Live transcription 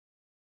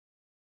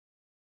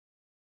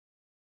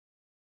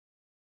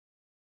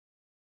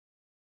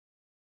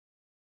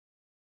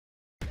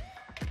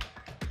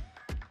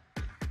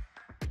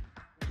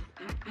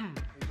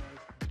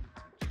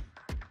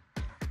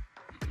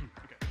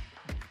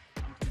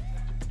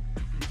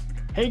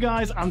Hey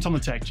guys, I'm Tom the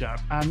Tech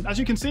Chap, and as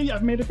you can see,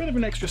 I've made a bit of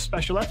an extra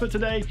special effort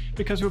today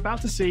because we're about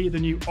to see the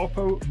new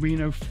OPPO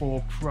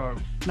Reno4 Pro.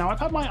 Now, I've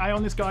had my eye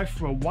on this guy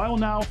for a while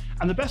now,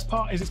 and the best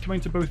part is it's coming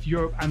to both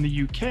Europe and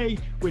the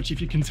UK, which, if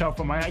you can tell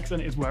from my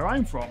accent, is where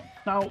I'm from.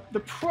 Now,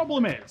 the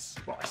problem is,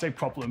 well, I say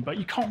problem, but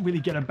you can't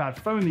really get a bad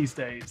phone these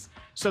days.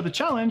 So the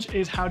challenge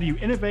is, how do you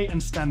innovate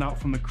and stand out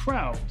from the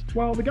crowd?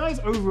 Well, the guys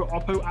over at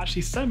OPPO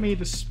actually sent me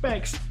the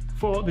specs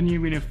for the new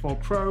Reno4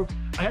 Pro.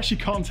 I actually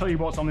can't tell you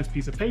what's on this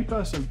piece of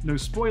paper, so no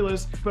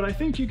spoilers, but I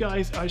think you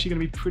guys are actually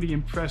going to be pretty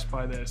impressed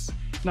by this.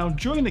 Now,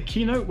 during the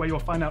keynote, where you'll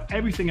find out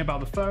everything about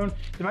the phone,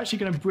 they're actually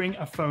going to bring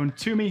a phone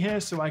to me here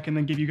so I can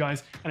then give you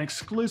guys an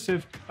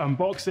exclusive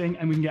unboxing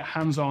and we can get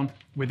hands-on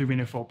with the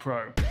Reno4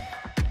 Pro.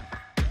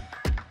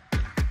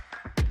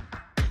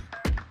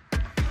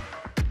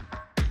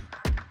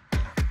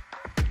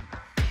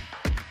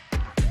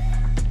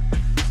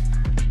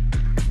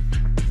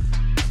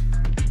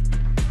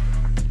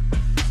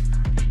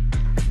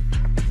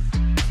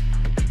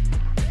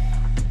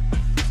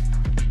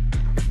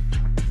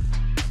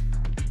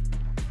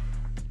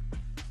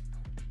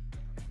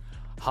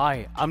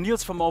 Hi, I'm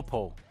Niels from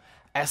OPPO.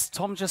 As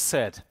Tom just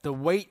said, the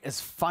wait is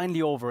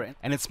finally over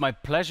and it's my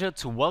pleasure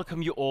to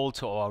welcome you all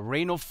to our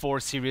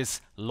Reno4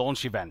 series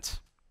launch event.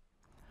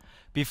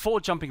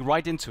 Before jumping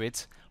right into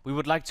it, we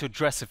would like to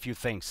address a few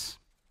things.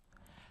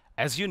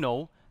 As you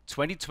know,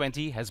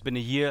 2020 has been a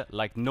year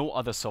like no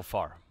other so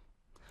far.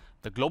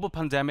 The global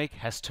pandemic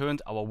has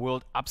turned our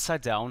world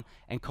upside down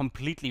and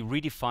completely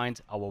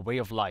redefined our way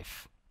of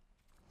life.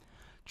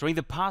 During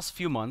the past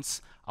few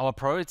months, our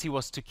priority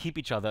was to keep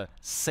each other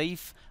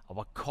safe,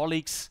 our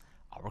colleagues,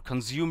 our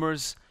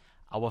consumers,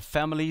 our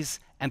families,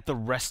 and the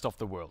rest of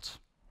the world.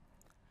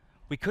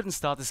 We couldn't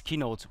start this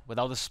keynote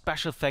without a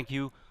special thank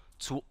you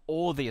to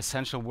all the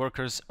essential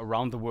workers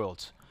around the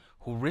world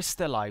who risked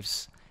their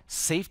lives,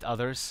 saved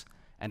others,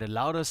 and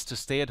allowed us to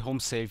stay at home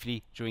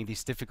safely during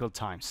these difficult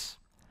times.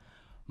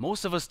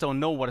 Most of us don't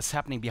know what is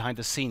happening behind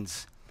the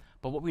scenes,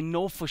 but what we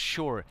know for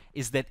sure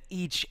is that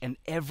each and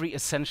every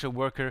essential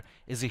worker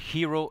is a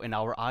hero in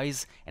our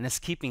eyes and is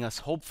keeping us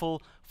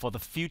hopeful for the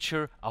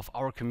future of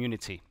our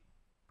community.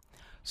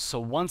 So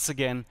once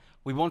again,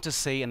 we want to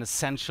say an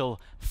essential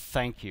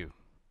thank you.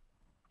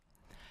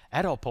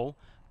 At OPPO,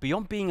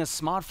 beyond being a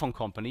smartphone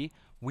company,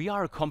 we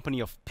are a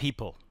company of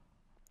people.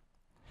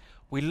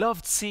 We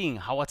loved seeing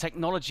how our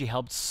technology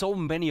helped so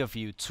many of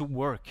you to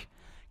work,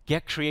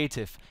 get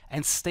creative,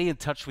 and stay in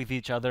touch with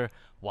each other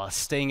while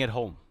staying at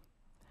home.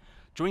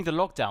 During the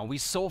lockdown, we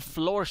saw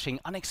flourishing,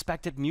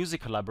 unexpected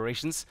music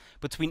collaborations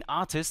between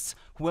artists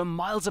who were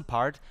miles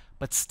apart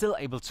but still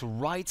able to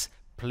write,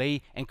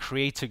 play, and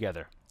create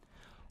together.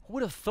 Who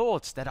would have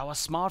thought that our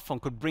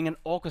smartphone could bring an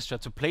orchestra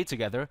to play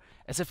together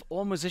as if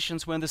all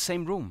musicians were in the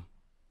same room?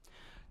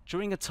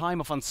 During a time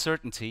of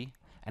uncertainty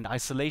and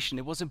isolation,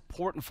 it was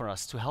important for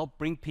us to help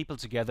bring people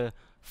together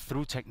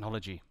through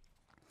technology.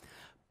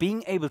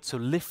 Being able to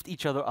lift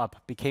each other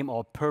up became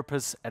our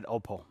purpose at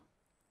OPPO.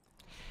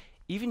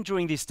 Even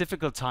during these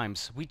difficult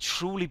times, we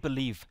truly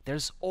believe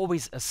there's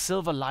always a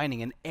silver lining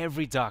in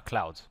every dark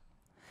cloud.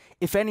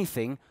 If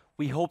anything,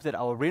 we hope that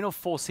our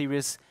Reno4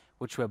 series,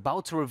 which we're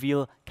about to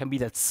reveal, can be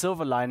that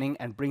silver lining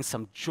and bring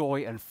some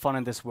joy and fun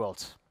in this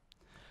world.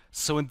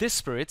 So in this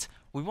spirit,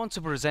 we want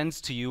to present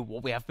to you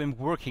what we have been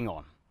working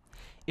on.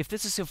 If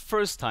this is your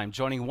first time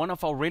joining one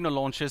of our Reno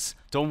launches,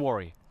 don't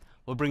worry,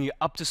 we'll bring you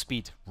up to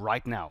speed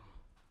right now.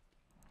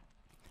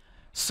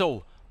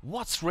 So,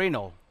 what's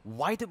Reno?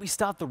 Why did we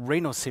start the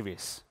Reno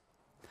series?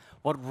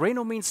 What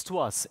Reno means to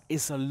us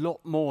is a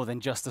lot more than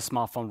just a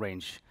smartphone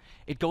range.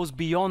 It goes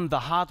beyond the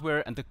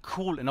hardware and the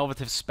cool,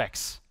 innovative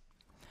specs.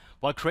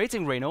 While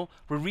creating Reno,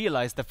 we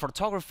realized that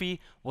photography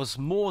was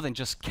more than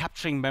just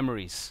capturing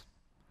memories.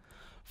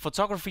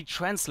 Photography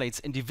translates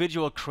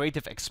individual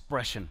creative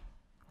expression.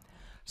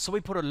 So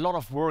we put a lot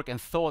of work and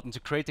thought into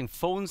creating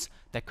phones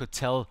that could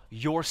tell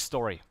your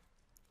story.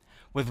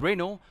 With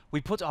Reno, we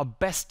put our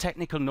best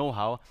technical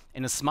know-how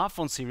in a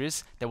smartphone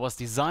series that was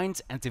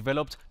designed and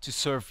developed to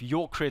serve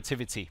your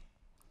creativity.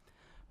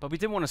 But we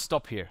didn't want to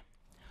stop here.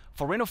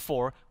 For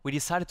Reno4, we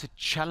decided to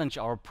challenge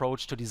our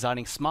approach to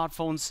designing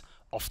smartphones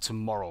of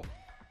tomorrow.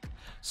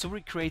 So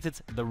we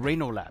created the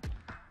Reno Lab.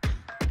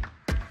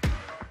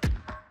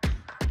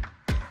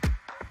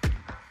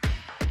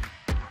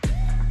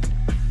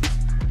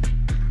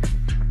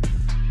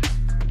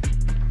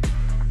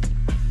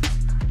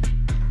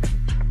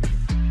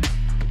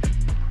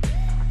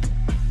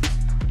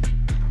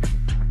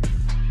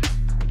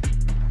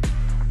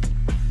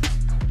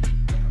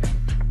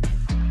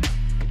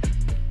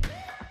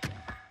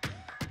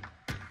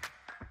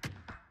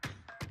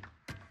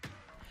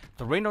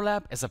 The Reno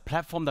Lab is a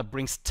platform that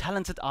brings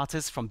talented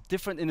artists from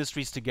different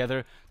industries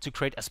together to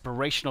create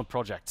aspirational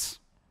projects.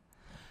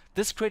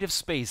 This creative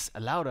space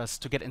allowed us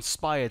to get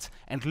inspired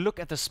and look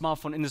at the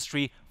smartphone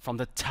industry from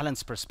the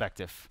talent's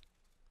perspective.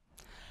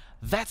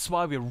 That's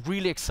why we're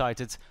really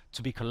excited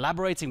to be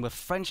collaborating with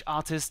French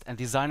artist and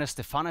designer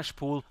Stéphane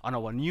Achpoul on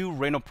our new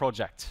Reno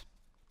project.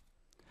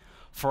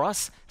 For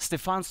us,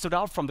 Stefan stood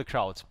out from the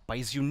crowd by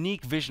his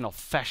unique vision of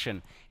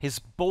fashion, his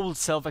bold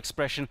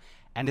self-expression,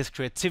 and his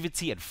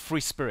creativity and free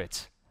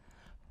spirit.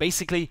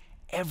 Basically,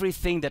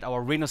 everything that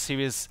our Reno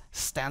series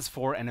stands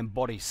for and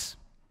embodies.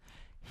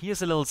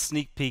 Here's a little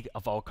sneak peek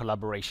of our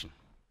collaboration.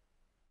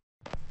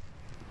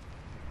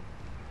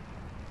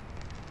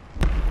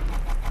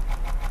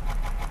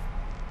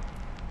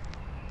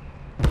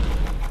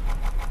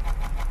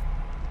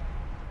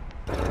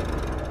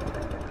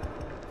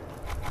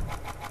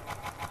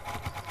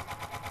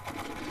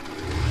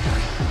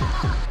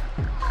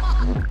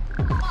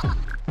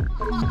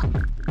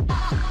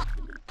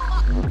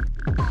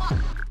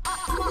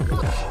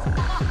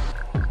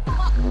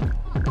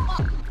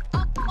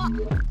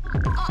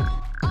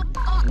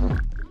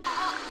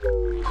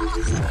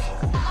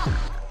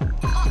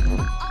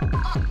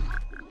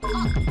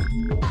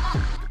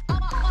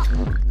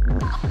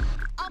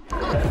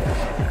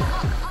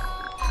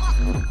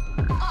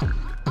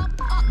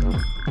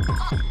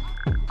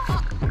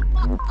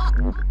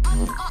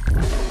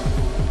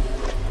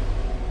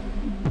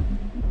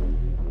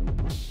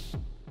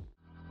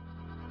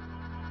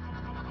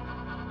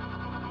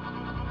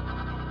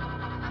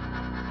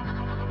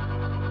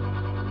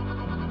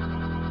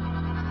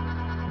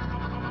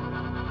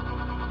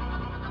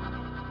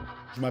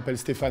 Je m'appelle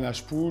Stéphane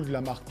Hachepoul, de la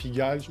marque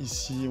Pigalle.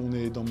 Ici, on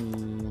est dans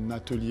mon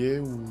atelier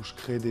où je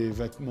crée des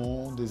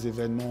vêtements, des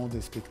événements,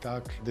 des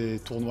spectacles, des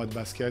tournois de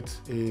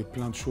basket et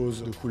plein de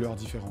choses de couleurs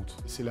différentes.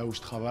 C'est là où je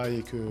travaille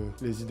et que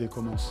les idées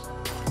commencent.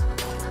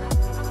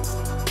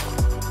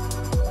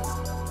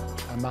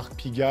 La marque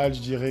Pigalle,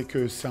 je dirais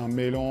que c'est un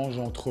mélange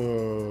entre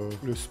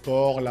le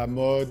sport, la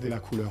mode et la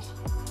couleur.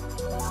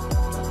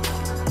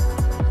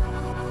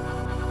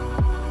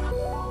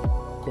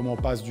 Comment on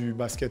passe du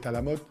basket à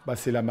la mode?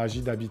 C'est la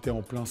magie d'habiter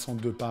en plein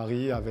centre de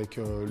Paris avec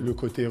le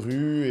côté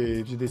rue,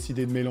 et j'ai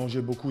décidé de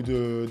mélanger beaucoup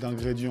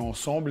d'ingrédients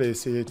ensemble et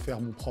essayer de faire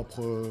mon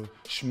propre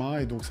chemin,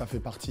 et donc ça fait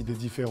partie des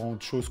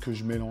différentes choses que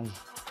je mélange.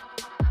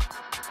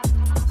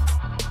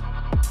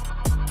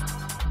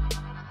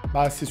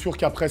 C'est sûr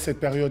qu'après cette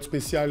période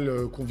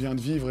spéciale qu'on vient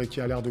de vivre et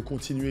qui a l'air de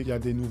continuer, il y a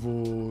des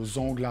nouveaux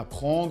angles à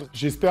prendre.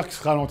 J'espère que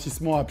ce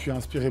ralentissement a pu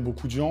inspirer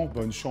beaucoup de gens.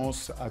 Bonne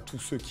chance à tous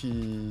ceux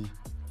qui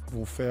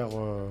vont faire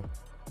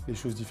des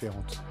choses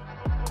différentes.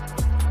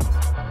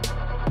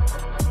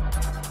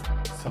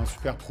 C'est un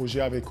super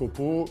projet avec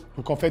OPPO.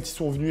 Donc en fait, ils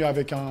sont venus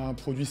avec un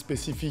produit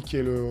spécifique qui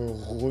est le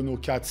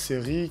Reno4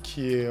 série,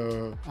 qui est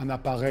un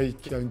appareil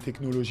qui a une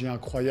technologie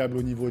incroyable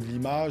au niveau de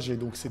l'image, et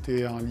donc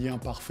c'était un lien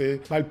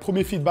parfait. Le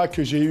premier feedback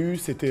que j'ai eu,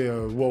 c'était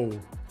wow,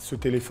 ce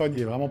téléphone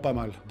il est vraiment pas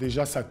mal.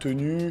 Déjà sa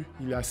tenue,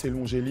 il est assez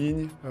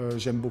longiligne.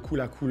 J'aime beaucoup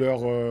la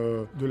couleur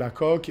de la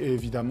coque, et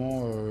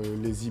évidemment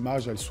les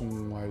images, elles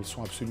sont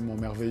absolument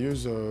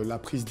merveilleuses. La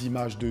prise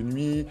d'image de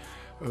nuit,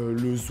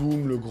 le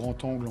zoom, le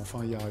grand angle,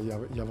 enfin il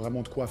y a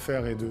vraiment de quoi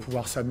faire et de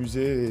pouvoir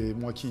s'amuser. Et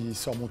moi qui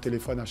sors mon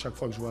téléphone à chaque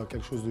fois que je vois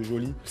quelque chose de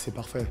joli, c'est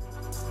parfait.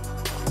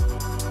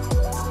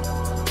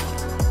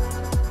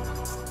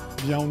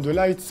 Beyond the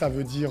light, ça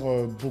veut dire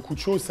beaucoup de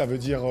choses. Ça veut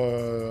dire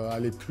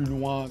aller plus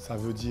loin, ça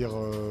veut dire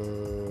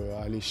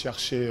aller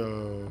chercher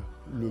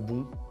le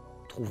bon,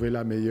 trouver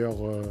la meilleure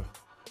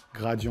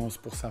gradience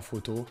pour sa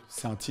photo.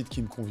 C'est un titre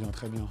qui me convient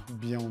très bien,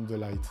 Beyond the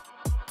light.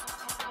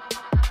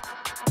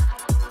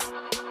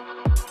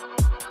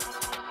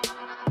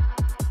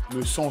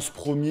 Le sens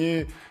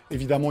premier,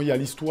 évidemment, il y a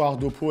l'histoire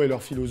d'OPPO et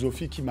leur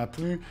philosophie qui m'a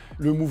plu.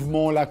 Le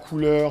mouvement, la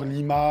couleur,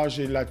 l'image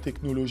et la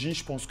technologie,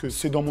 je pense que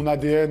c'est dans mon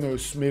ADN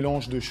ce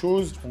mélange de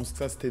choses. Je pense que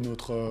ça, c'était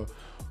notre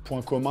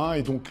point commun.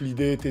 Et donc,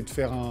 l'idée était de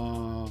faire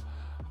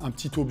un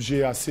petit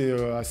objet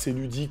assez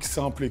ludique,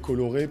 simple et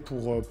coloré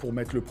pour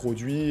mettre le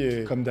produit.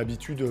 Et comme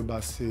d'habitude,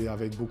 c'est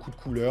avec beaucoup de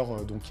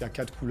couleurs. Donc, il y a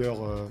 4 couleurs.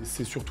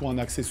 C'est surtout un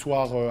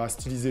accessoire à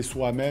styliser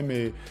soi-même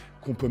et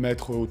qu'on peut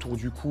mettre autour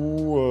du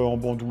cou, en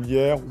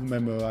bandoulière ou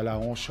même à la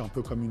hanche, un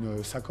peu comme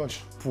une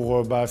sacoche.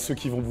 Pour ceux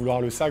qui vont vouloir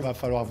le sac, il va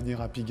falloir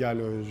venir à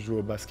Pigalle jouer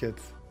au basket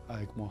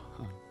avec moi.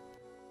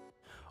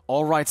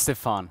 All right,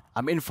 Stefan,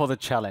 I'm in for the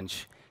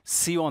challenge.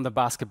 See you on the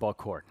basketball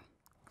court.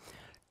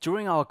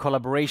 During our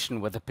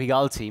collaboration with the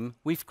Pigalle team,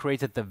 we've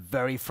created the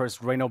very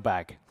first Reno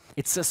bag.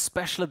 It's a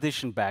special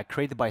edition bag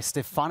created by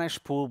Stefan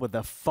Hachepoul with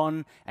a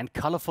fun and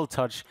colorful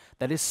touch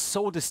that is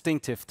so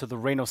distinctive to the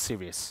Reno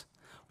series.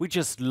 We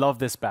just love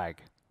this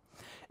bag.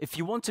 If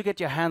you want to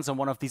get your hands on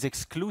one of these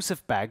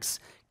exclusive bags,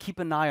 keep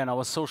an eye on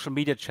our social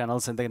media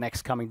channels in the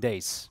next coming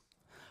days.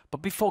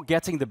 But before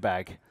getting the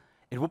bag,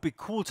 it would be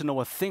cool to know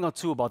a thing or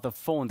two about the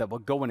phone that will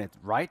go in it,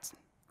 right?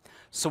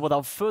 So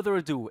without further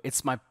ado,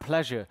 it's my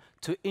pleasure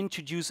to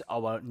introduce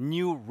our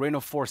new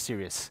Reno4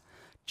 series.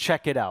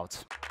 Check it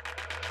out.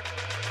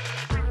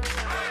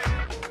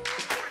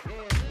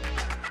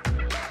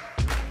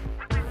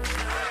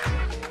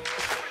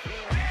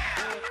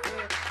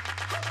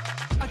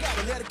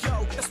 Let it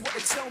go, that's what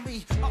they tell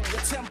me. Up the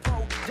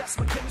tempo, that's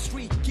my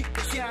chemistry. Keep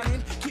it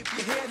shining, keep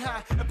your head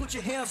high, and put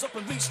your hands up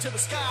and reach to the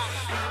sky.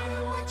 I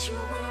know what you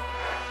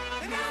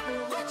want, and I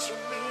know what you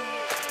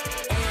need.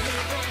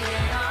 Anything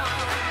at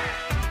all,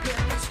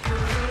 then let's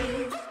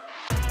believe.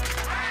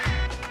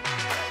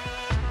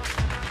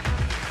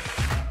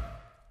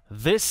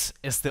 This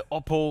is the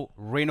OPPO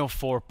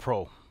Reno4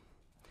 Pro.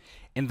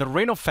 In the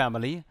Reno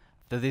family,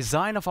 the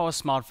design of our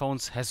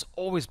smartphones has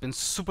always been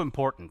super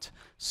important,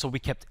 so we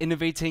kept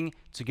innovating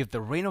to give the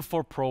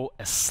Reno4 Pro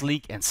a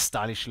sleek and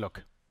stylish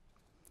look.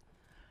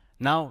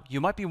 Now, you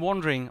might be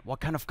wondering what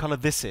kind of color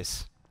this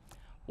is.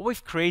 What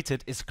we've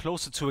created is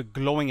closer to a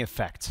glowing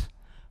effect,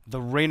 the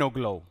Reno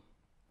Glow.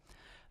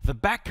 The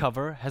back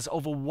cover has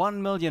over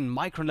 1 million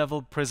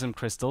micron-level prism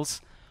crystals,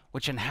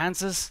 which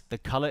enhances the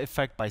color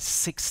effect by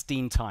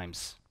 16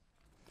 times.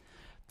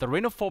 The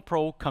Reno4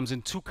 Pro comes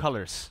in two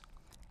colors,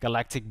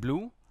 Galactic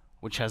Blue,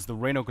 which has the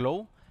Reno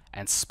Glow,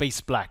 and Space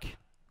Black.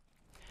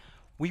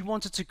 We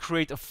wanted to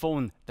create a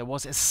phone that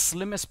was as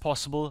slim as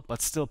possible,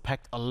 but still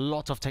packed a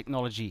lot of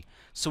technology,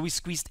 so we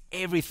squeezed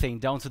everything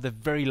down to the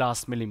very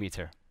last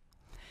millimeter.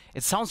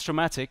 It sounds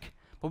dramatic,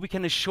 but we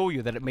can assure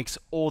you that it makes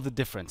all the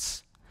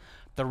difference.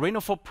 The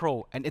Reno4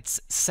 Pro and its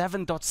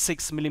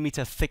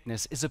 7.6mm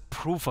thickness is a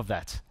proof of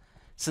that,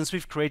 since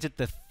we've created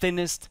the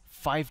thinnest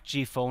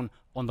 5G phone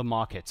on the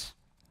market.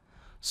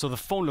 So the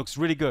phone looks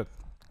really good,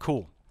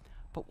 cool,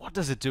 but what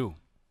does it do?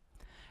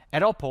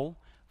 At OPPO,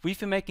 we've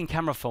been making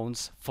camera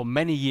phones for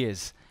many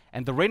years,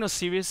 and the Reno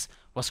series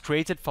was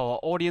created for our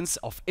audience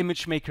of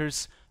image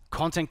makers,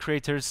 content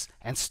creators,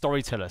 and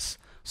storytellers.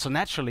 So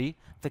naturally,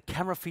 the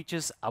camera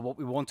features are what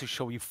we want to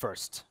show you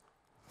first.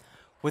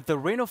 With the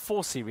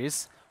Reno4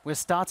 series, we're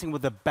starting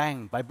with a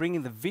bang by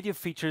bringing the video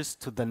features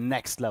to the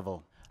next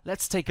level.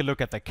 Let's take a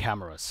look at the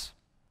cameras.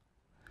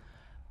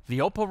 The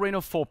OPPO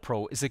Reno4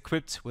 Pro is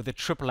equipped with a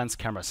triple lens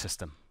camera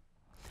system.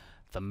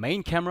 The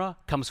main camera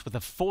comes with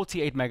a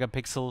 48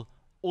 megapixel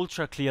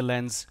ultra clear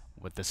lens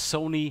with the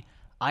Sony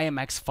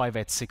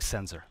IMX586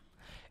 sensor.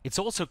 It's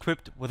also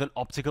equipped with an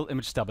optical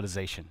image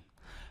stabilization.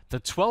 The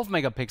 12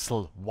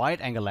 megapixel wide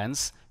angle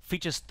lens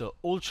features the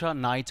ultra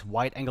night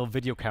wide angle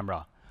video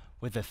camera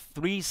with a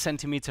 3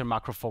 centimeter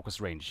macro focus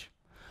range.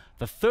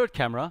 The third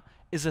camera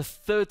is a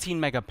 13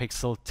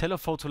 megapixel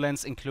telephoto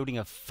lens including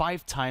a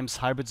 5 times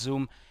hybrid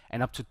zoom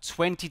and up to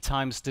 20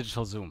 times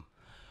digital zoom.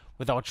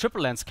 With our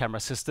triple lens camera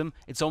system,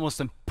 it's almost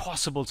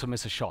impossible to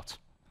miss a shot.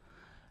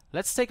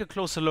 Let's take a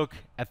closer look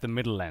at the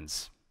middle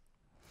lens.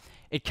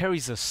 It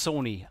carries a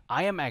Sony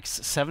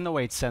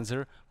IMX708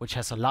 sensor, which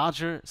has a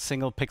larger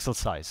single pixel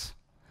size.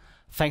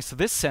 Thanks to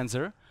this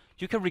sensor,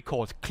 you can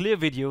record clear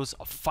videos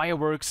of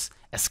fireworks,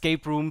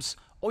 escape rooms,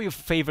 or your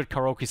favorite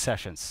karaoke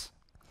sessions.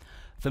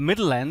 The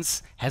middle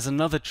lens has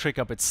another trick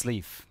up its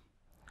sleeve.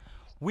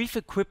 We've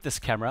equipped this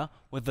camera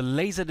with the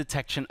laser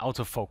detection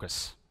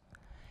autofocus.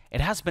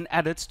 It has been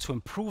added to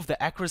improve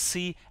the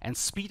accuracy and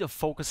speed of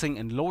focusing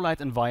in low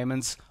light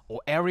environments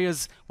or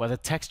areas where the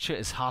texture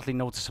is hardly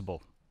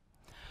noticeable.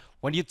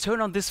 When you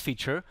turn on this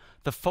feature,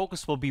 the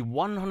focus will be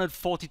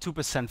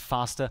 142%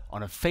 faster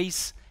on a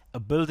face, a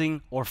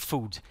building, or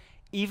food,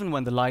 even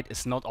when the light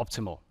is not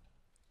optimal.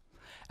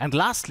 And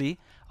lastly,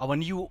 our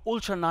new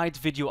ultra night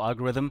video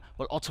algorithm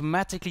will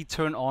automatically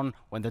turn on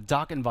when the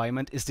dark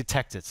environment is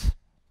detected.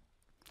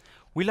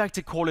 We like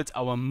to call it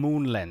our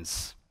moon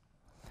lens.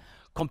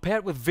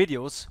 Compared with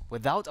videos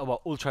without our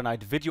ultra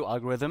night video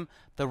algorithm,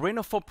 the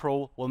Reno4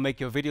 Pro will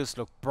make your videos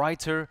look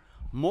brighter,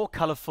 more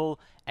colorful,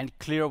 and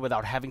clear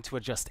without having to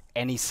adjust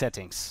any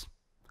settings.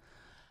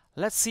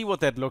 Let's see what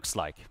that looks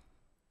like.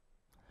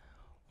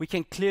 We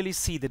can clearly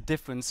see the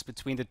difference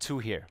between the two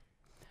here.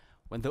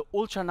 When the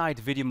ultra night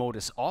video mode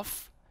is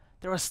off,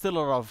 there are still a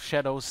lot of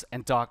shadows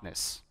and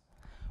darkness.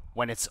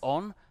 When it's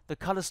on, the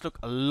colors look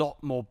a lot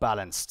more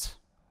balanced.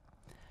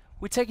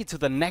 We take it to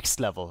the next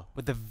level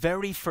with the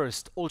very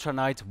first ultra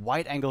night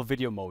wide angle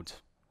video mode.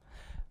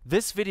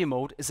 This video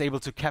mode is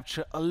able to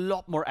capture a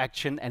lot more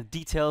action and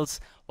details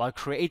while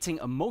creating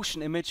a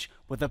motion image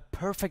with a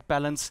perfect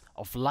balance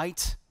of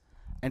light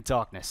and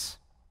darkness.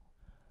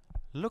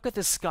 Look at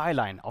the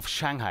skyline of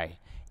Shanghai.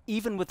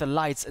 Even with the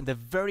lights in the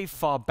very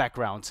far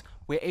background,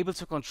 we're able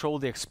to control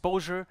the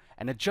exposure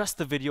and adjust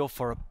the video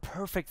for a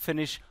perfect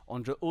finish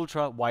on the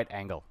ultra wide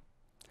angle.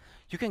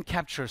 You can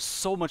capture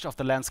so much of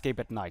the landscape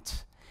at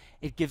night.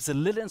 It gives a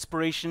little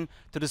inspiration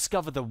to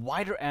discover the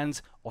wider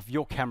end of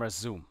your camera's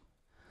zoom.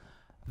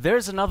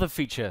 There's another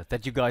feature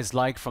that you guys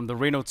like from the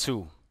Reno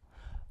 2,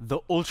 the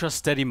Ultra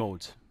Steady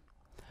mode.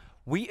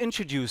 We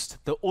introduced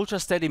the Ultra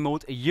Steady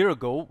mode a year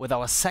ago with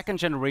our second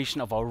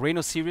generation of our Reno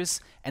series,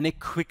 and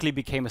it quickly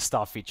became a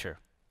star feature.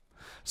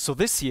 So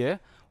this year,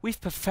 we've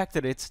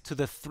perfected it to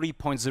the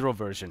 3.0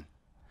 version.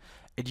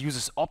 It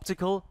uses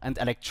optical and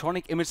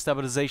electronic image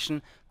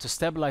stabilization to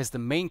stabilize the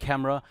main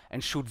camera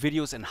and shoot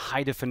videos in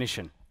high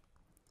definition.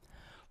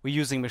 We're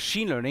using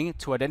machine learning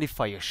to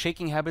identify your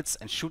shaking habits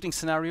and shooting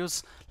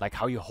scenarios, like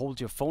how you hold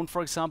your phone,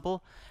 for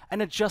example,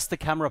 and adjust the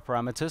camera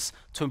parameters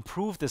to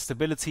improve the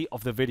stability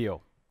of the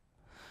video.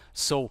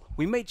 So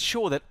we made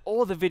sure that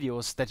all the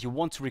videos that you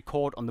want to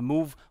record on the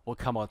move will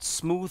come out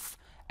smooth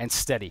and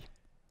steady.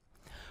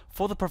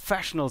 For the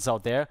professionals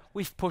out there,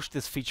 we've pushed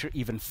this feature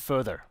even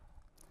further.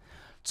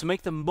 To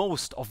make the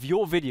most of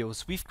your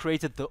videos, we've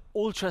created the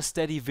Ultra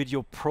Steady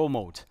Video Pro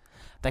mode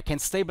that can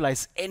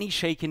stabilize any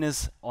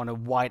shakiness on a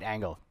wide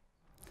angle.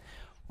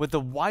 With the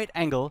wide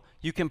angle,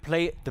 you can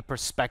play the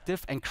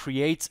perspective and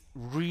create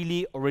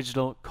really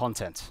original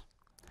content.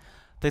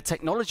 The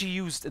technology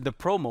used in the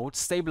Pro mode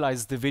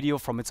stabilizes the video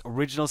from its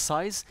original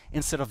size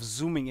instead of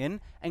zooming in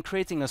and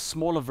creating a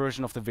smaller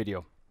version of the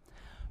video.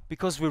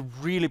 Because we're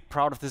really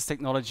proud of this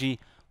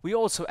technology, we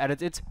also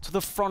added it to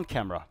the front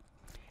camera.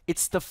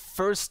 It's the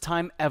first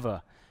time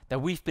ever that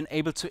we've been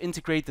able to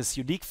integrate this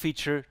unique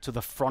feature to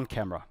the front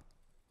camera.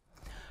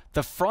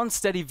 The front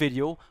steady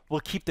video will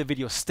keep the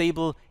video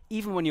stable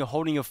even when you're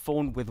holding your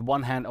phone with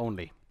one hand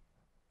only.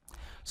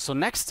 So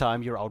next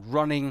time you're out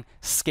running,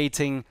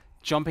 skating,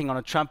 jumping on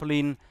a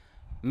trampoline,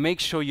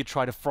 make sure you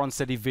try the front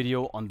steady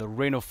video on the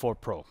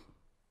Reno4 Pro.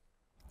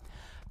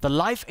 The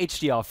live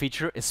HDR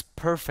feature is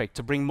perfect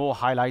to bring more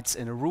highlights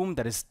in a room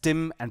that is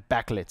dim and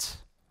backlit.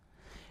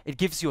 It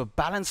gives you a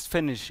balanced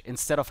finish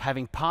instead of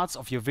having parts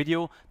of your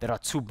video that are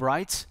too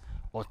bright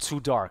or too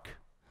dark.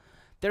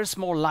 There's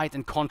more light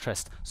and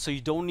contrast, so you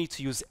don't need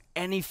to use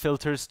any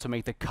filters to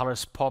make the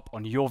colors pop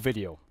on your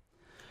video.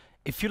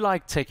 If you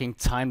like taking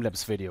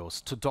time-lapse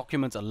videos to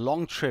document a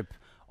long trip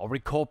or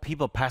record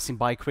people passing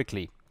by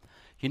quickly,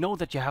 you know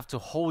that you have to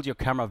hold your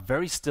camera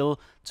very still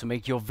to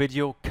make your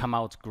video come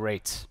out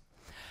great.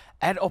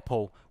 At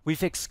OPPO,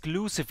 we've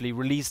exclusively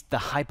released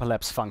the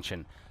hyperlapse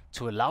function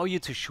to allow you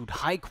to shoot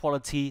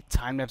high-quality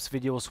time-lapse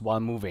videos while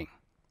moving.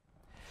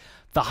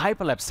 The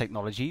hyperlapse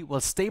technology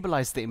will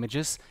stabilize the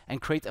images and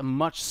create a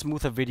much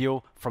smoother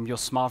video from your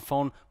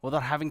smartphone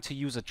without having to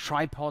use a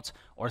tripod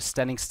or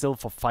standing still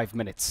for 5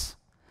 minutes.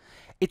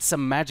 It's a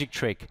magic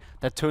trick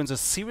that turns a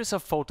series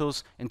of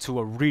photos into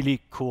a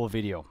really cool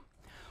video.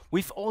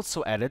 We've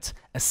also added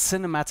a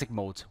cinematic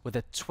mode with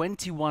a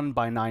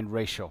 21:9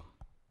 ratio.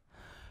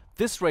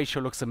 This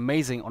ratio looks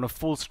amazing on a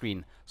full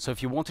screen, so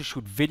if you want to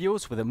shoot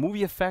videos with a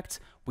movie effect,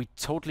 we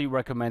totally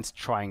recommend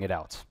trying it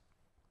out.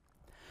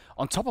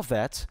 On top of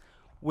that,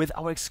 with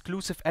our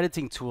exclusive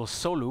editing tool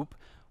Soloop,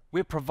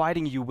 we're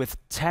providing you with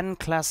 10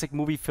 classic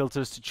movie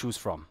filters to choose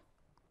from.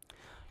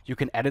 You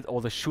can edit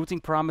all the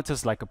shooting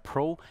parameters like a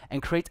pro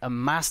and create a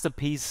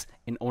masterpiece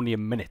in only a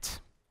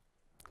minute.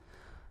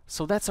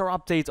 So that's our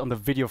update on the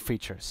video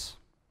features.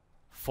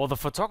 For the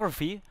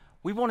photography,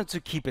 we wanted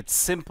to keep it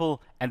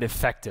simple and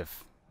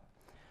effective.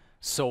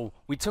 So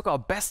we took our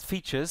best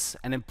features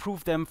and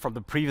improved them from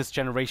the previous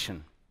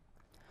generation.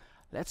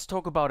 Let's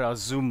talk about our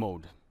zoom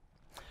mode.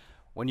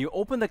 When you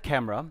open the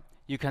camera,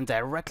 you can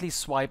directly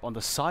swipe on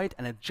the side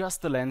and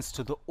adjust the lens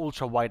to the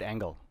ultra wide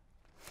angle.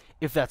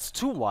 If that's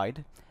too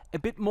wide, a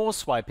bit more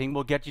swiping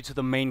will get you to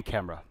the main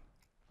camera.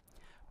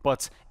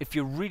 But if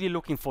you're really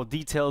looking for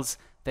details,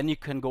 then you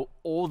can go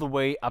all the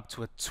way up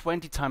to a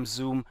 20 times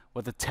zoom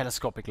with a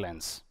telescopic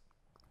lens.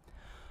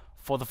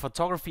 For the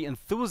photography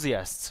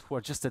enthusiasts who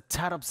are just a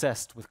tad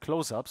obsessed with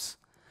close-ups,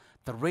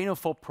 the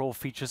Reno4 Pro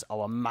features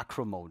our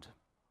macro mode.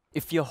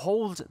 If you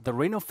hold the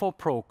Reno4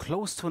 Pro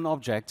close to an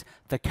object,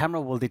 the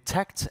camera will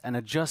detect and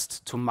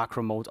adjust to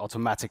macro mode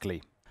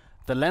automatically.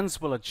 The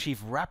lens will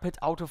achieve rapid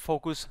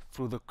autofocus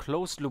through the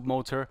closed loop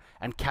motor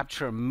and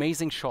capture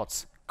amazing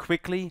shots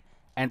quickly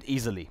and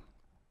easily.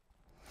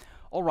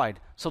 Alright,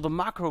 so the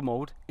macro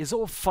mode is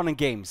all fun and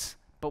games,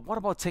 but what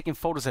about taking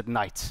photos at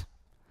night?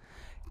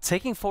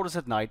 Taking photos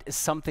at night is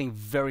something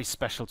very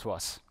special to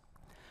us.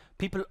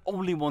 People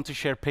only want to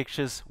share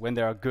pictures when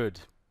they are good.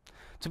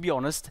 To be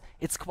honest,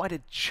 it's quite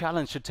a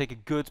challenge to take a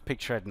good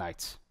picture at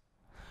night.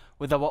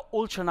 With our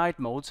ultra night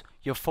mode,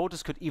 your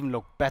photos could even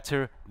look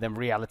better than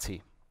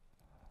reality.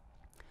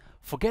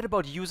 Forget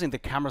about using the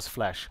camera's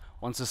flash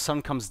once the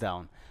sun comes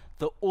down.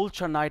 The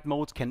ultra night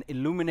mode can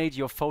illuminate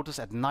your photos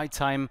at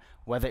nighttime,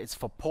 whether it's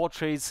for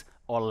portraits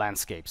or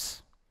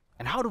landscapes.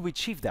 And how do we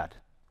achieve that?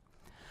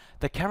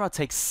 The camera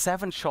takes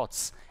 7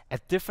 shots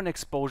at different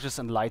exposures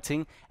and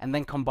lighting and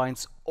then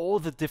combines all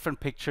the different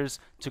pictures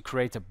to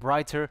create a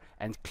brighter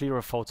and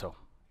clearer photo.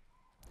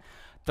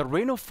 The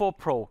Reno4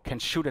 Pro can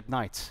shoot at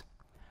night,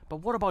 but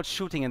what about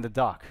shooting in the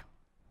dark?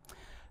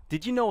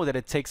 Did you know that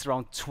it takes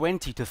around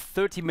 20 to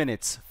 30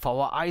 minutes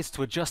for our eyes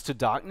to adjust to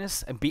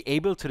darkness and be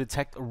able to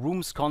detect a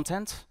room's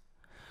content?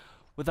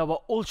 With our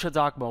ultra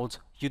dark mode,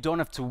 you don't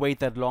have to wait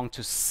that long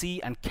to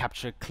see and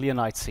capture clear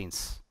night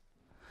scenes.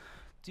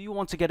 Do you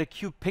want to get a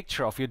cute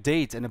picture of your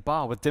date in a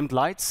bar with dimmed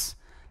lights?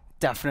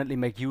 Definitely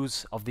make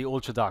use of the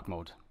ultra dark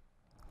mode.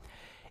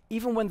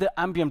 Even when the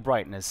ambient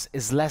brightness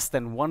is less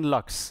than 1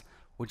 lux,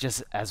 which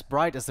is as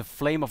bright as the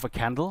flame of a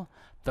candle,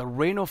 the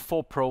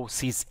Reno4 Pro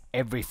sees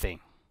everything.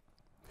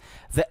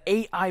 The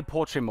AI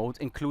portrait mode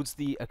includes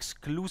the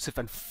exclusive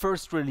and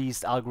first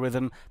released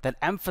algorithm that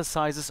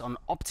emphasizes on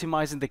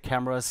optimizing the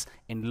cameras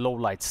in low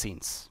light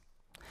scenes.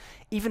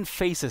 Even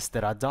faces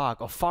that are dark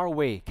or far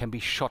away can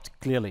be shot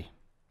clearly.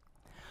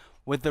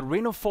 With the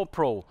Reno4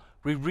 Pro,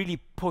 we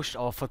really pushed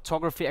our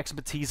photography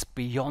expertise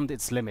beyond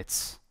its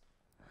limits.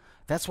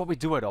 That's what we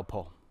do at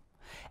OPPO.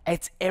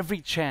 At every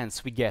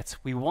chance we get,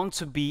 we want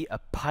to be a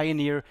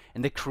pioneer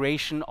in the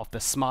creation of the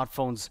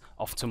smartphones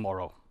of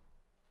tomorrow.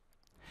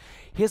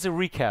 Here's a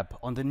recap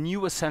on the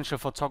new essential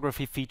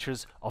photography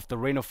features of the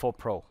Reno4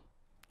 Pro.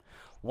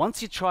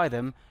 Once you try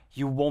them,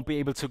 you won't be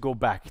able to go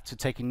back to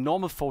taking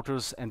normal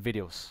photos and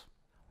videos.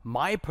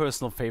 My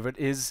personal favorite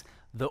is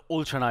the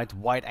ultra night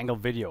wide angle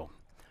video.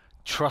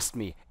 Trust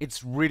me,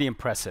 it's really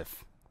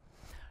impressive.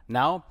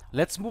 Now,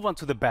 let's move on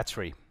to the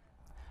battery.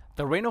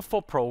 The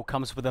Reno4 Pro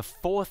comes with a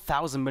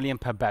 4000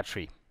 mAh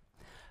battery.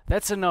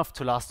 That's enough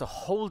to last a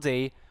whole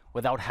day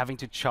without having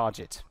to charge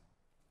it.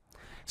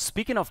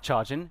 Speaking of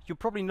charging, you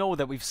probably know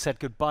that we've said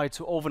goodbye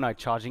to overnight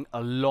charging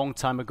a long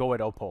time ago at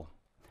OPPO.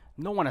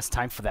 No one has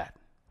time for that.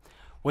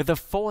 With a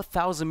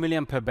 4000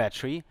 mAh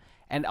battery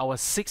and our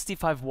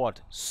 65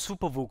 watt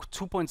SuperVOOC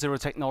 2.0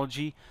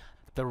 technology,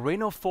 the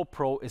Reno4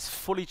 Pro is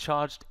fully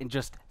charged in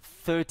just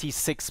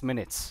 36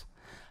 minutes.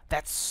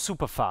 That's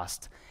super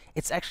fast.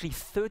 It's actually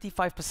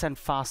 35%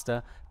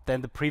 faster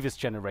than the previous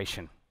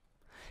generation.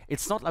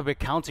 It's not like we're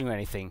counting or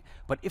anything,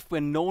 but if we're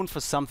known for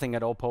something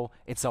at OPPO,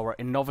 it's our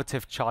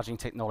innovative charging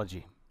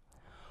technology.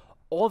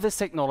 All this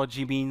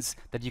technology means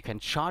that you can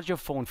charge your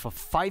phone for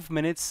 5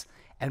 minutes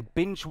and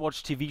binge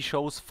watch TV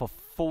shows for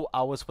 4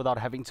 hours without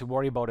having to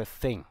worry about a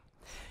thing.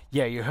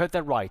 Yeah, you heard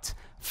that right.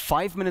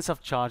 5 minutes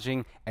of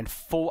charging and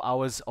 4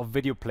 hours of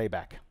video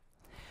playback.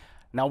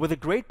 Now, with a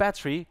great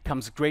battery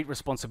comes great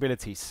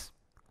responsibilities.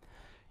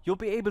 You'll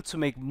be able to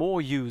make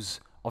more use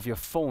of your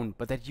phone,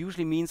 but that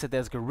usually means that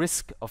there's a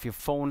risk of your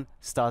phone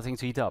starting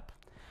to heat up.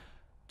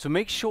 To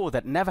make sure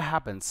that never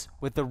happens,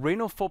 with the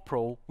Reno4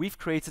 Pro, we've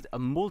created a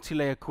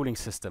multi-layer cooling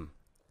system.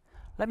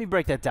 Let me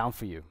break that down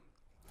for you.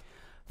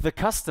 The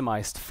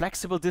customized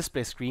flexible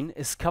display screen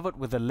is covered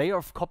with a layer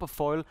of copper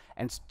foil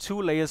and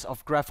 2 layers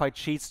of graphite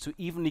sheets to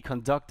evenly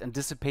conduct and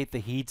dissipate the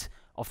heat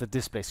of the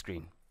display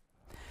screen.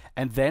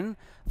 And then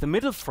the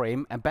middle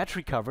frame and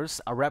battery covers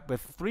are wrapped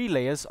with 3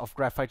 layers of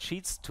graphite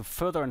sheets to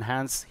further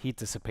enhance heat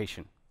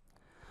dissipation.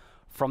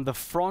 From the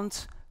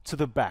front to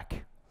the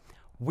back,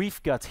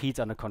 we've got heat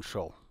under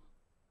control.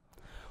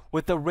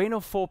 With the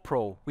Reno4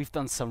 Pro, we've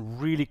done some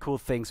really cool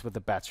things with the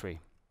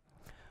battery.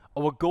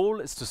 Our goal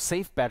is to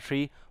save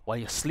battery while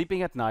you're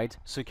sleeping at night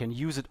so you can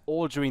use it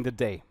all during the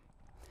day.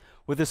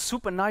 With a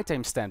super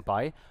nighttime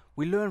standby,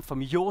 we learn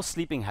from your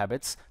sleeping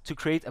habits to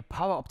create a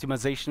power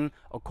optimization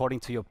according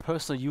to your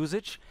personal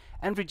usage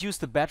and reduce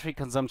the battery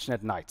consumption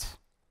at night.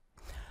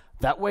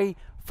 That way,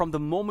 from the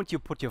moment you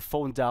put your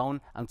phone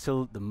down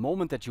until the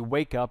moment that you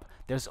wake up,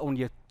 there's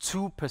only a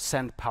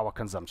 2% power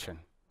consumption.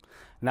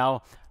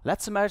 Now,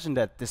 let's imagine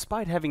that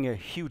despite having a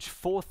huge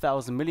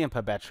 4000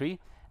 mAh battery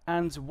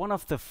and one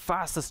of the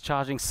fastest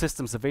charging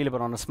systems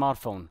available on a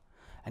smartphone,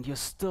 and you're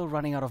still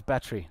running out of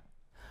battery.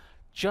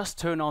 Just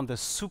turn on the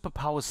super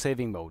power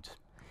saving mode.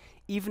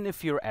 Even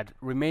if you're at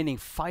remaining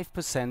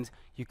 5%,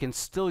 you can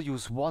still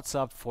use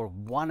WhatsApp for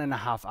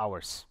 1.5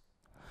 hours.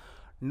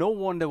 No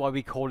wonder why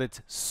we call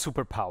it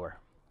superpower.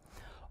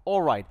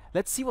 Alright,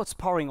 let's see what's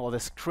powering all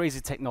this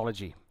crazy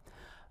technology.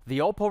 The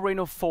OPPO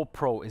Reno4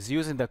 Pro is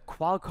using the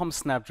Qualcomm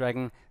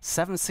Snapdragon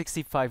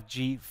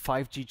 765G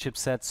 5G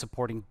chipset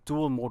supporting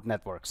dual mode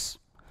networks.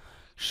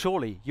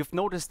 Surely, you've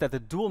noticed that the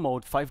dual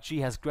mode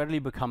 5G has gradually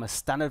become a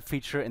standard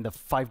feature in the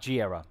 5G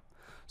era.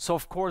 So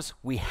of course,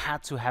 we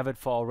had to have it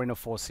for our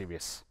Reno4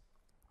 series.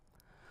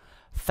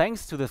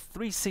 Thanks to the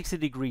 360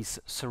 degrees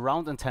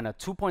surround antenna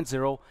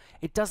 2.0,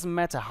 it doesn't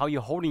matter how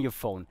you're holding your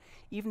phone.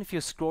 Even if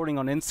you're scrolling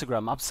on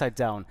Instagram upside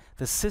down,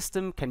 the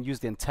system can use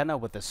the antenna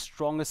with the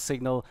strongest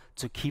signal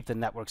to keep the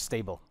network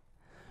stable.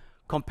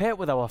 Compared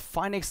with our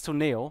Fine X2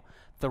 Neo,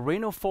 the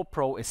Reno4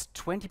 Pro is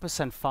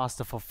 20%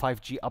 faster for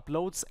 5G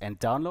uploads and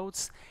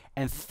downloads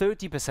and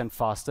 30%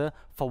 faster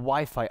for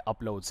Wi-Fi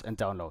uploads and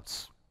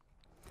downloads.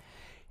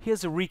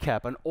 Here's a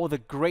recap on all the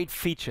great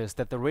features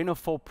that the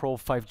Reno4 Pro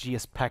 5G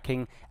is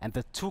packing and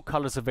the 2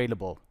 colors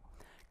available,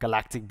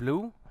 Galactic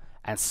Blue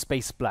and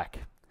Space Black.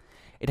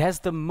 It has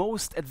the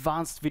most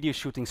advanced video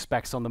shooting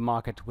specs on the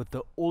market with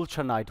the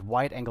Ultra Night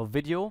Wide Angle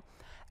Video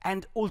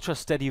and Ultra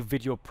Steady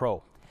Video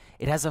Pro.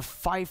 It has a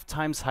 5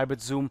 times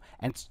hybrid zoom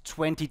and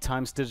 20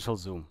 times digital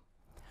zoom.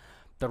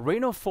 The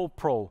Reno4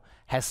 Pro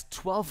has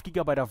 12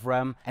 GB of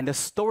RAM and a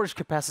storage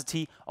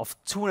capacity of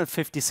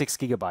 256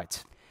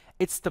 GB.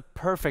 It's the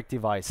perfect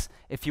device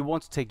if you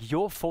want to take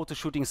your photo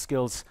shooting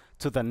skills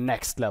to the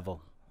next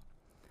level.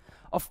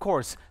 Of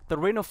course, the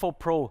Reno4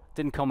 Pro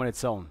didn't come on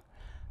its own.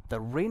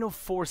 The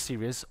Reno4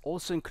 series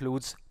also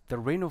includes the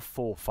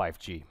Reno4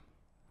 5G.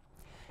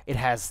 It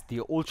has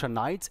the Ultra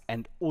Night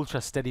and Ultra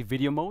Steady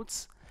video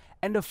modes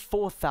and a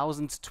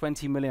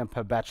 4020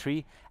 mAh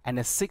battery and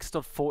a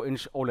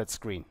 6.4-inch OLED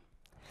screen.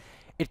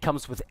 It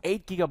comes with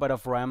 8 GB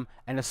of RAM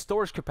and a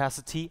storage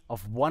capacity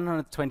of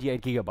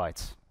 128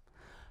 GB.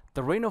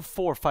 The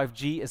Reno4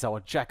 5G is our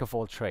jack of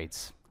all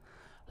trades.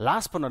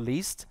 Last but not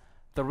least,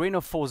 the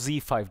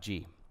Reno4Z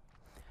 5G.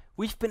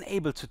 We've been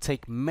able to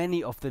take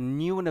many of the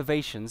new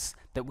innovations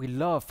that we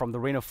love from the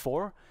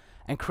Reno4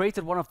 and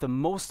created one of the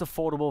most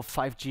affordable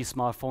 5G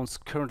smartphones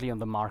currently on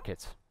the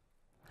market.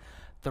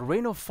 The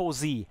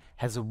Reno4Z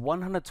has a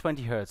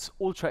 120Hz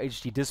Ultra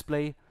HD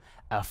display,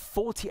 a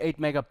 48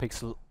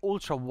 megapixel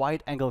ultra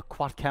wide angle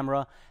quad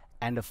camera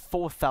and a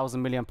 4000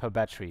 mAh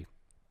battery.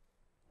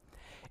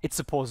 It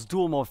supports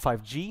dual mode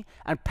 5G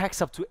and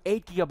packs up to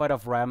 8 GB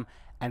of RAM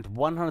and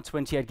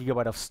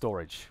 128GB of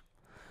storage.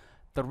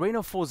 The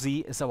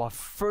Reno4Z is our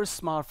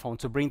first smartphone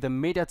to bring the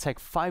MediaTek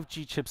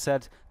 5G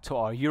chipset to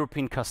our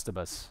European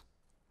customers.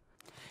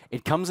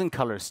 It comes in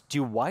colors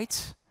dew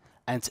white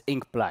and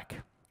ink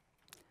black.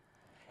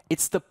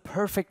 It's the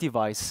perfect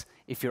device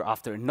if you're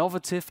after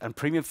innovative and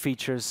premium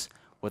features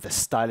with a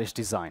stylish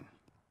design.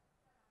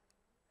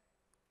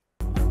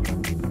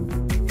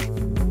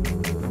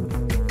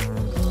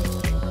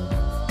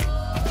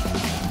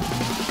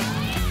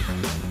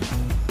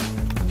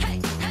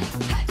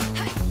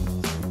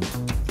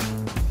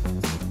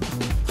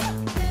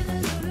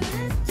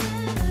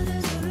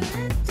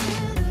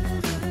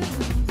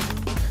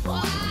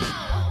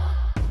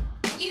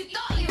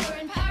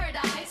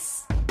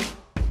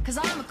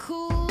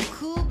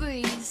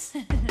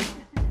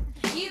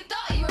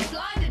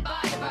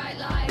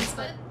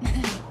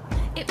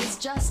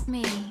 Just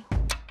me.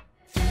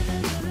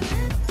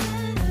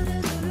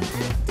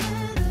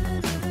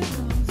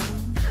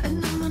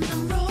 And I'm on a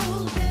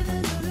roll.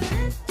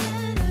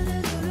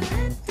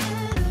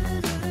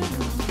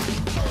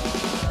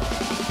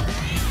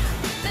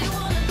 They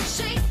wanna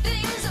shake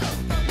things up,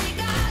 but we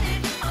got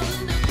it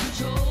under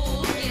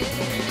control, yeah.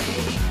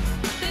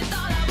 They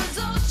thought I was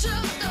all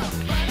shook up,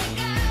 but I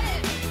got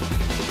it.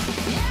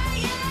 Yeah,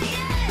 yeah,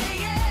 yeah,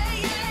 yeah,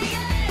 yeah,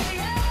 yeah,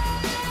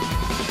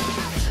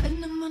 yeah. And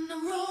I'm on a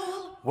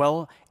roll.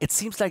 Well, it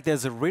seems like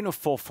there's a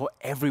Reno4 for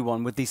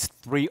everyone with these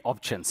three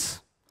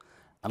options.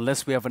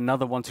 Unless we have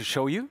another one to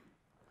show you.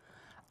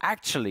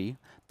 Actually,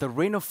 the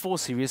Reno4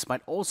 series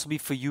might also be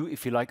for you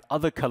if you like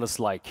other colors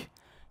like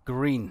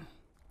green.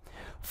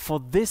 For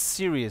this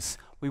series,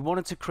 we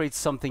wanted to create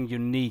something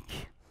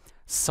unique,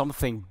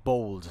 something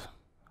bold.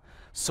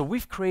 So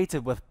we've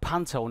created with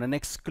Pantone an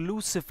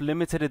exclusive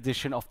limited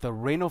edition of the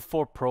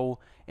Reno4 Pro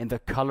in the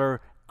color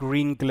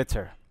green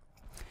glitter.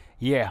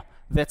 Yeah,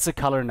 that's the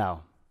color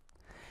now.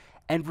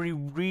 And we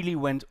really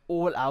went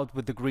all out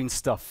with the green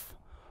stuff.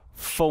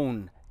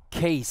 Phone,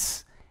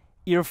 case,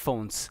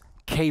 earphones,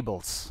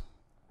 cables.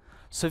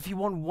 So if you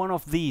want one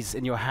of these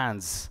in your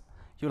hands,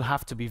 you'll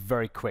have to be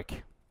very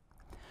quick.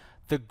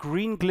 The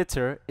green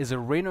glitter is a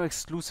Reno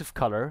exclusive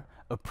color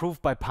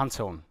approved by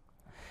Pantone.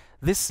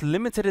 This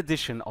limited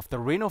edition of the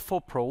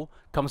Reno4 Pro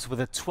comes with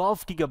a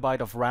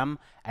 12GB of RAM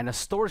and a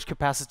storage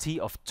capacity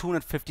of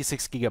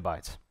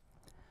 256GB.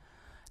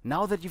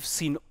 Now that you've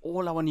seen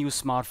all our new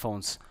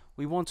smartphones,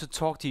 we want to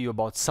talk to you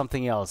about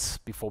something else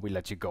before we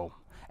let you go.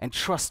 And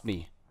trust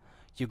me,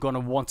 you're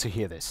gonna want to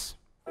hear this.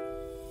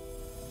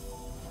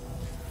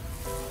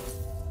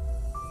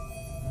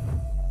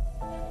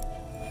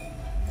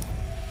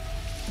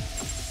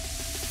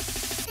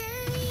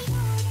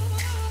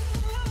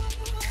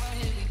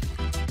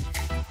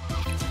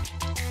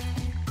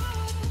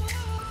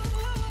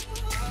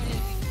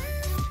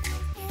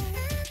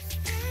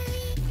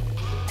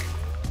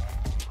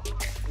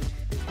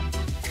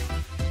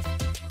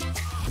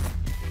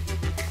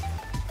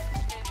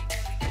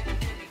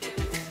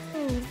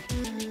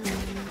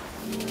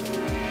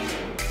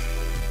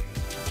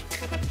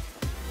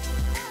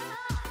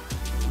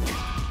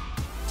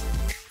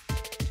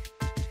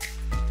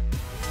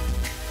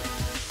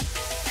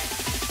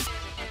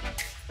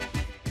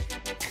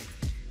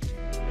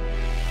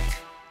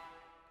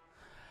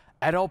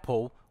 At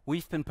OPPO,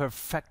 we've been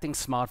perfecting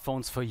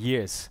smartphones for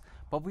years,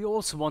 but we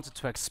also wanted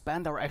to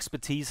expand our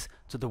expertise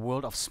to the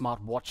world of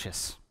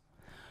smartwatches.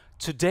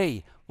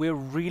 Today, we're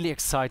really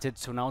excited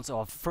to announce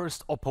our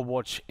first OPPO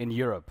watch in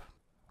Europe.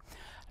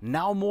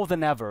 Now more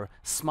than ever,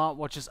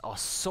 smartwatches are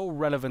so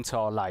relevant to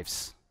our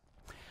lives.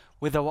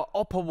 With our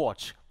OPPO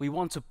watch, we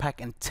want to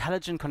pack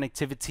intelligent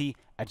connectivity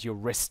at your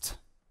wrist.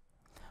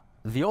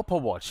 The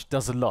OPPO watch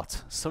does a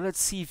lot, so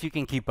let's see if you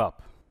can keep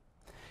up.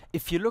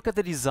 If you look at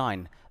the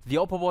design, the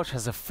OPPO watch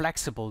has a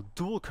flexible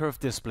dual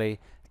curved display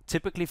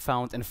typically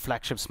found in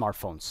flagship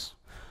smartphones.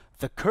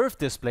 The curved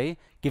display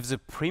gives a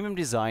premium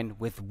design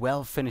with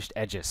well-finished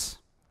edges.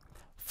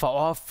 For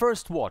our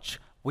first watch,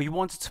 we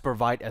wanted to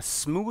provide a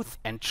smooth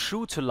and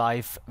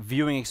true-to-life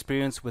viewing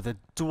experience with a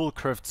dual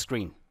curved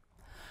screen.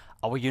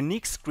 Our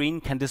unique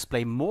screen can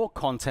display more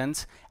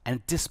content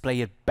and display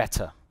it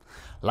better.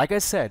 Like I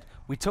said,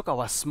 we took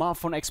our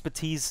smartphone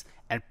expertise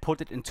and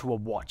put it into a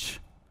watch.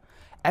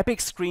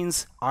 Epic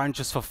screens aren't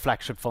just for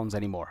flagship phones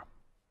anymore.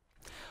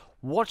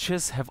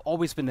 Watches have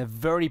always been a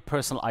very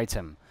personal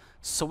item,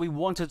 so we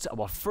wanted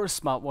our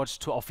first smartwatch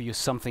to offer you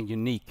something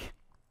unique.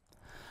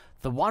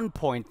 The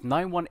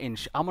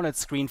 1.91-inch AMOLED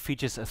screen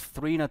features a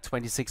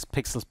 326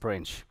 pixels per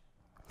inch.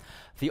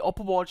 The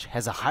OPPO watch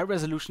has a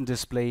high-resolution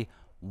display,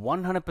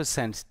 100%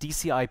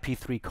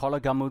 DCI-P3 color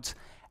gamut,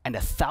 and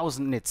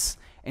 1000 nits,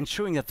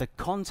 ensuring that the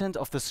content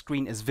of the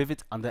screen is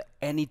vivid under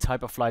any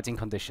type of lighting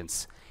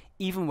conditions,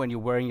 even when you're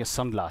wearing your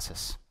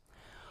sunglasses.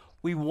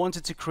 We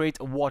wanted to create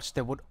a watch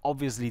that would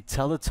obviously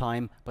tell the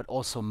time, but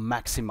also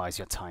maximize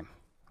your time.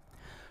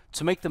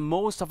 To make the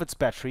most of its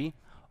battery,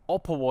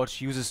 OPPO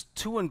watch uses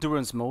two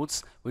endurance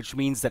modes, which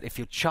means that if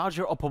you charge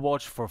your OPPO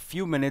watch for a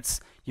few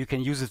minutes, you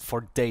can use it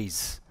for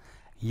days.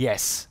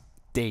 Yes,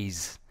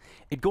 days.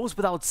 It goes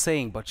without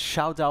saying, but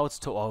shout out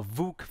to our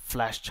VOOC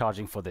flash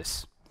charging for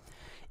this.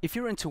 If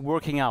you're into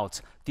working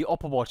out, the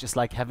OPPO Watch is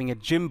like having a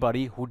gym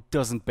buddy who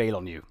doesn't bail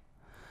on you.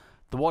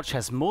 The watch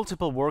has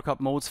multiple workout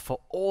modes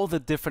for all the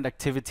different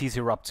activities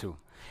you're up to.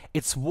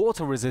 It's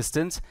water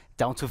resistant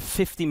down to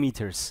 50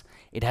 meters.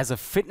 It has a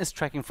fitness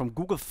tracking from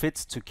Google Fit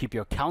to keep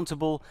you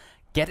accountable,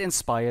 get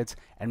inspired,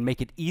 and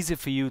make it easy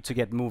for you to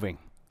get moving.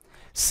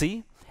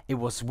 See, it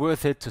was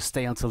worth it to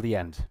stay until the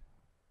end.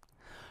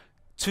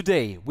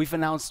 Today, we've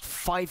announced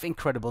 5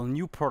 incredible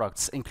new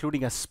products,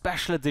 including a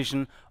special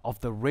edition of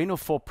the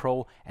Reno4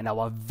 Pro and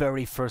our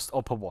very first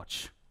OPPO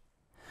watch.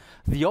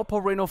 The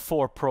OPPO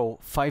Reno4 Pro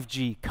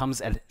 5G comes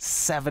at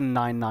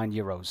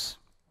 €799.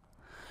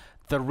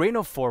 The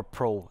Reno4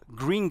 Pro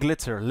Green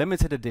Glitter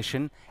Limited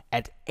Edition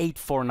at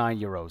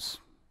 €849.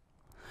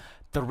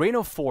 The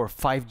Reno4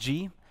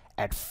 5G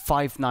at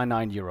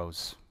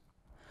 €599.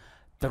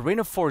 The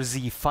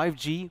Reno4Z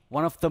 5G,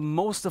 one of the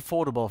most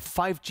affordable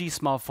 5G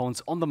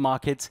smartphones on the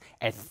market,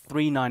 at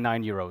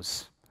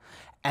 €399.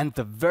 And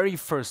the very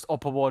first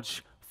OPPO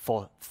watch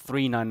for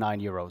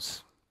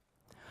 €399.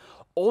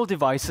 All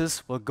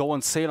devices will go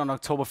on sale on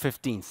October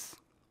 15th.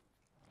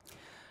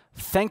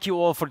 Thank you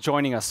all for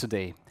joining us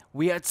today.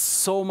 We had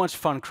so much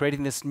fun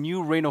creating this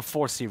new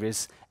Reno4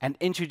 series and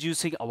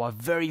introducing our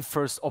very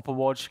first OPPO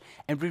watch,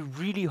 and we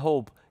really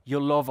hope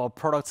you'll love our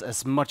products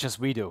as much as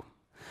we do.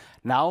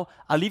 Now,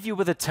 I'll leave you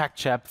with a tech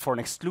chap for an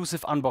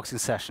exclusive unboxing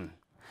session.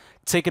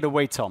 Take it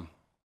away, Tom.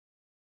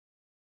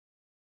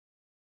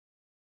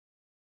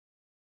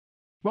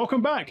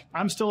 Welcome back.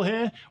 I'm still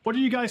here. What do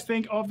you guys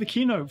think of the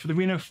keynote for the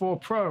Reno4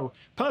 Pro?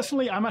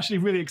 Personally, I'm actually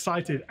really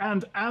excited,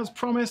 and as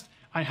promised,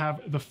 I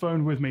have the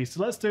phone with me.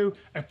 So let's do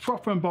a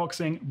proper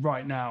unboxing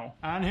right now.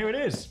 And here it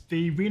is,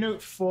 the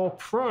Reno4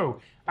 Pro.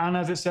 And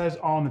as it says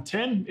on the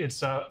tin,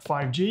 it's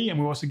 5G, and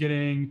we're also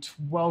getting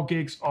 12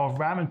 gigs of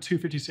RAM and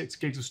 256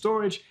 gigs of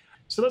storage.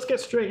 So let's get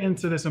straight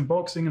into this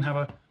unboxing and have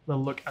a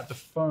little look at the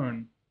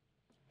phone.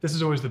 This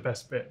is always the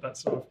best bit, that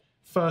sort of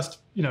first,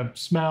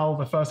 smell,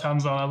 the first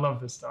hands-on. I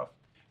love this stuff.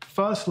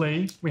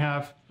 Firstly, we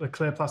have the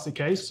clear plastic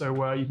case,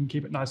 so you can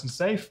keep it nice and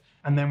safe.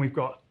 And then we've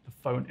got the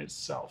phone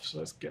itself. So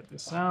let's get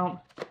this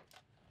out.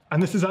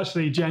 And this is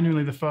actually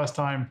genuinely the first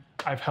time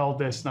I've held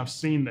this and I've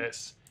seen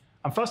this.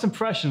 And first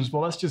impressions,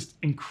 well, that's just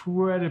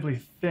incredibly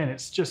thin.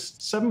 It's just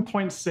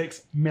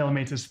 7.6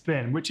 millimeters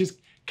thin, which is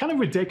kind of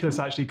ridiculous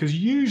actually, because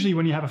usually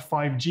when you have a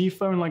 5G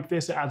phone like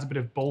this, it adds a bit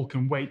of bulk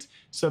and weight.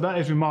 So that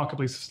is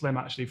remarkably slim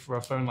actually for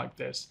a phone like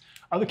this.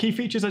 Other key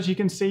features, as you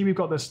can see, we've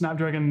got the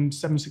Snapdragon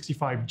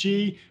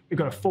 765G, we've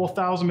got a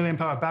 4,000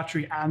 mAh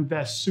battery and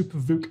their Super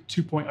VOOC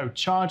 2.0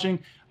 charging,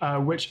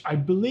 which I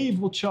believe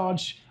will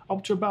charge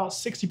up to about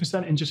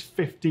 60% in just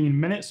 15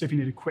 minutes. So if you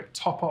need a quick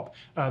top up,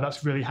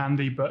 that's really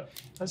handy. But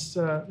let's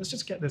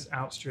just get this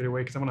out straight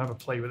away because I want to have a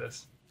play with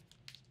this.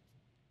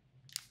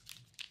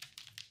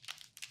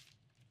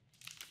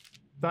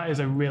 That is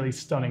a really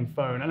stunning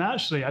phone. And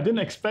actually, I didn't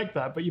expect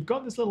that, but you've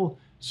got this little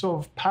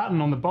sort of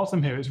pattern on the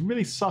bottom here. It's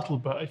really subtle,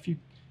 but if you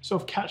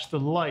sort of catch the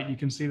light, you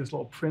can see this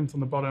little print on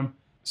the bottom.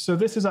 So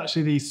this is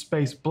actually the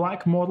space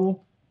black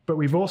model, but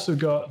we've also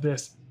got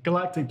this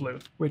galactic blue,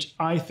 which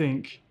I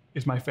think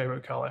is my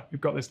favorite color. We've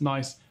got this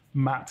nice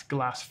matte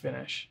glass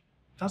finish.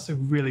 That's a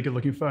really good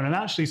looking phone. And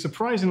actually,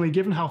 surprisingly,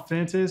 given how thin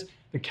it is,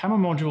 the camera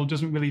module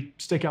doesn't really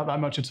stick out that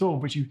much at all,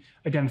 which you,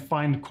 again,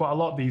 find quite a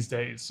lot these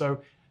days.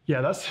 So yeah,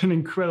 that's an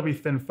incredibly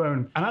thin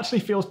phone and actually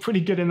feels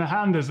pretty good in the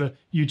hand as a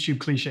YouTube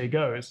cliche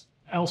goes.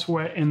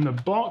 Elsewhere in the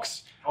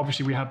box,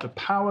 obviously we have the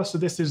power. So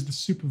this is the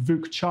Super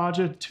VOOC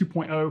charger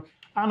 2.0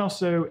 and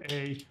also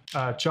a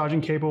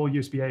charging cable,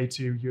 USB-A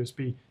to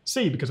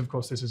USB-C, because of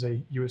course this is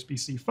a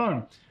USB-C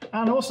phone.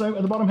 And also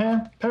at the bottom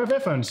here, a pair of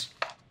earphones.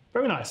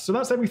 Very nice. So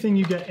that's everything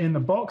you get in the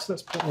box.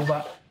 Let's put all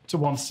that to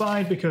one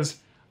side because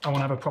I want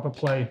to have a proper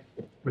play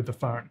with the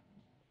phone.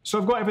 So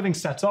I've got everything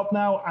set up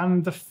now,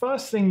 and the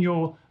first thing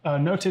you'll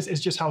notice is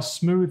just how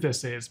smooth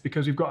this is,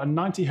 because we've got a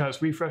 90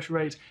 Hz refresh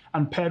rate,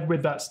 and paired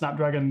with that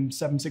Snapdragon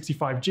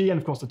 765G and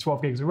of course the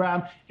 12 gigs of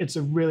RAM, it's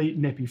a really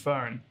nippy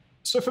phone.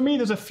 So for me,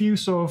 there's a few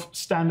sort of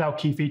standout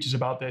key features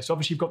about this.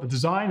 Obviously, you've got the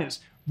design,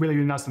 it's really,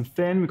 really nice and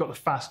thin. We've got the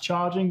fast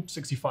charging,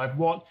 65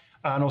 watt,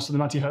 and also the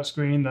 90 Hz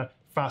screen, the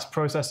fast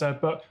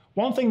processor. But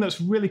one thing that's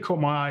really caught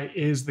my eye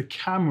is the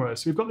camera.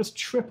 So we've got this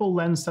triple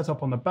lens set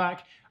up on the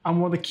back, and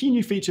one of the key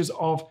new features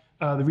of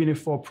the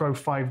Reno4 Pro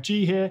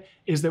 5G here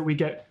is that we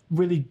get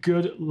really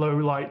good low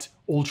light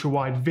ultra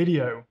wide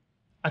video.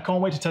 I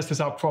can't wait to test this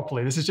out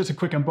properly. This is just a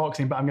quick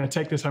unboxing, but I'm going to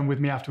take this home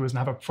with me afterwards and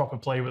have a proper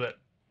play with it.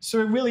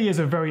 So it really is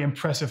a very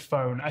impressive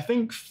phone. I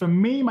think for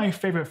me, my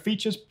favorite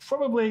features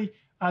probably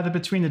either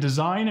between the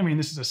design, I mean,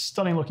 this is a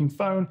stunning looking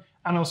phone,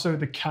 and also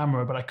the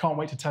camera, but I can't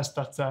wait to test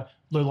that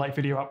low light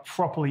video out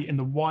properly in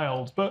the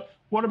wild. But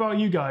what about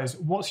you guys?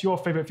 What's your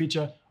favorite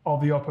feature of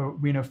the OPPO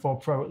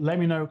Reno4 Pro? Let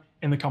me know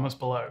in the comments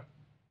below.